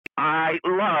I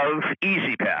love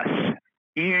Easy Pass.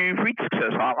 You've reached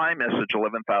Success Hotline, message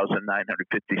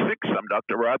 11,956. I'm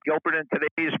Dr. Rob Gilbert, and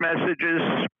today's message is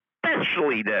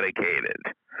specially dedicated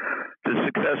to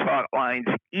Success Hotline's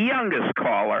youngest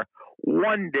caller,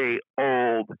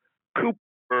 one-day-old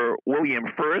Cooper William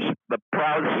First, the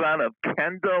proud son of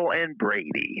Kendall and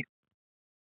Brady.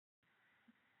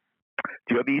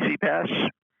 Do you have Easy Pass?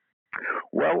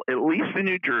 Well, at least in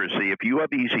New Jersey, if you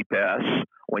have Easy Pass,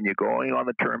 when you're going on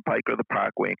the Turnpike or the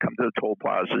Parkway and come to the toll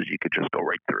plazas, you could just go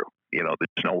right through. You know,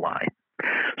 there's no line.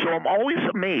 So I'm always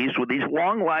amazed with these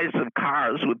long lines of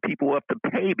cars with people who have to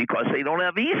pay because they don't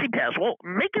have Easy Pass. Well,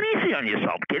 make it easy on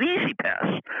yourself. Get Easy Pass.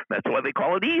 That's why they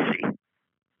call it easy.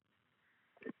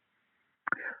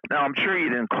 Now, I'm sure you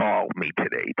didn't call me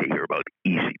today to hear about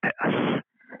Easy Pass.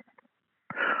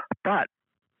 But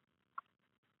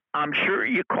I'm sure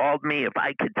you called me if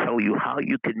I could tell you how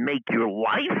you could make your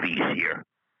life easier.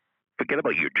 Forget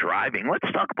about your driving. Let's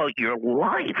talk about your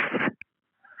life.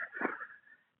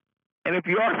 And if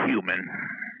you're human,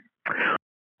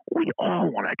 we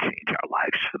all want to change our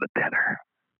lives for the better.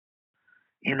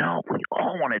 You know, we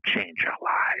all want to change our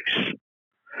lives.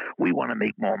 We want to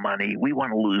make more money. We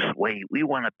want to lose weight. We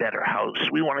want a better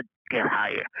house. We want to get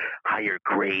higher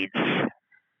grades.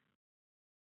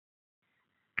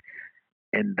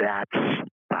 And that's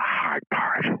the hard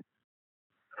part.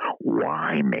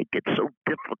 Why make it so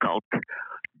difficult?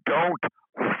 Don't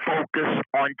focus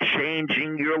on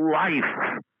changing your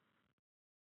life.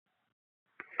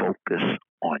 Focus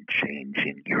on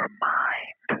changing your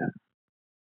mind.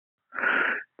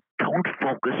 Don't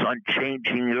focus on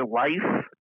changing your life.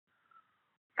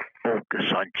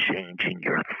 Focus on changing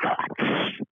your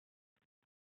thoughts.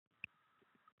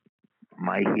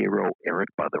 My hero, Eric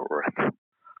Butterworth.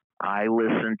 I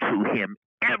listen to him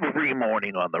every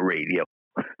morning on the radio,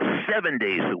 7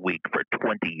 days a week for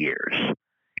 20 years.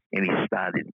 And he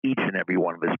started each and every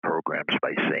one of his programs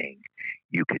by saying,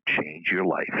 you could change your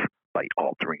life by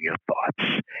altering your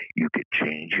thoughts. You could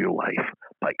change your life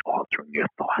by altering your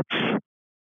thoughts.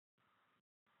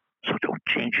 So don't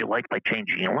change your life by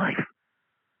changing your life.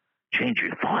 Change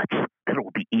your thoughts, then it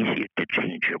will be easier to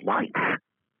change your life.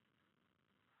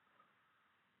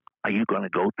 Are you going to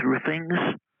go through things?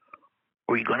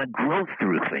 Or are you going to grow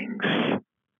through things?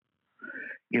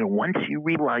 You know, once you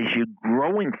realize you're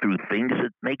growing through things,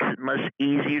 it makes it much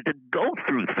easier to go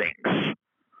through things.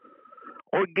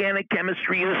 Organic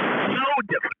chemistry is so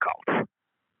difficult.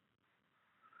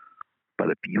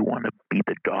 But if you want to be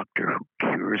the doctor who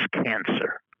cures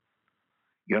cancer,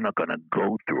 you're not going to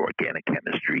go through organic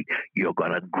chemistry. You're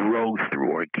going to grow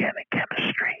through organic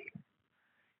chemistry.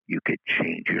 You could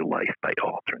change your life by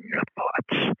altering your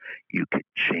thoughts. You could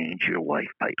change your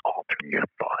life by altering your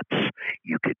thoughts.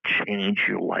 You could change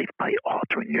your life by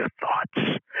altering your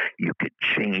thoughts. You could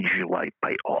change your life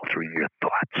by altering your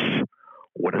thoughts.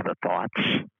 What are the thoughts?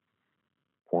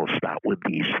 We'll start with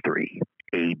these three.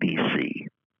 A, B, C.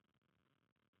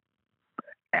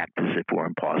 Act as if we're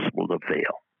impossible to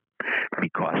fail.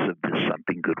 Because of this,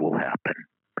 something good will happen.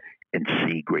 And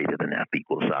C, greater than F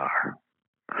equals R.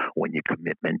 When your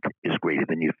commitment is greater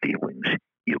than your feelings,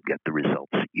 you'll get the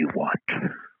results that you want.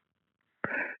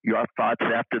 Your thoughts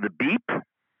after the beep,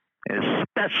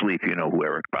 especially if you know who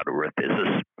Eric Butterworth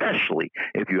is, especially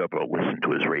if you ever listen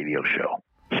to his radio show.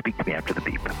 Speak to me after the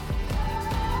beep.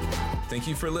 Thank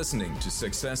you for listening to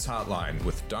Success Hotline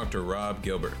with Dr. Rob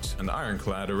Gilbert, an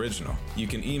Ironclad original. You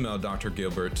can email Dr.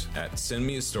 Gilbert at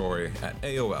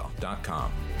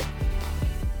sendmeastory@aol.com.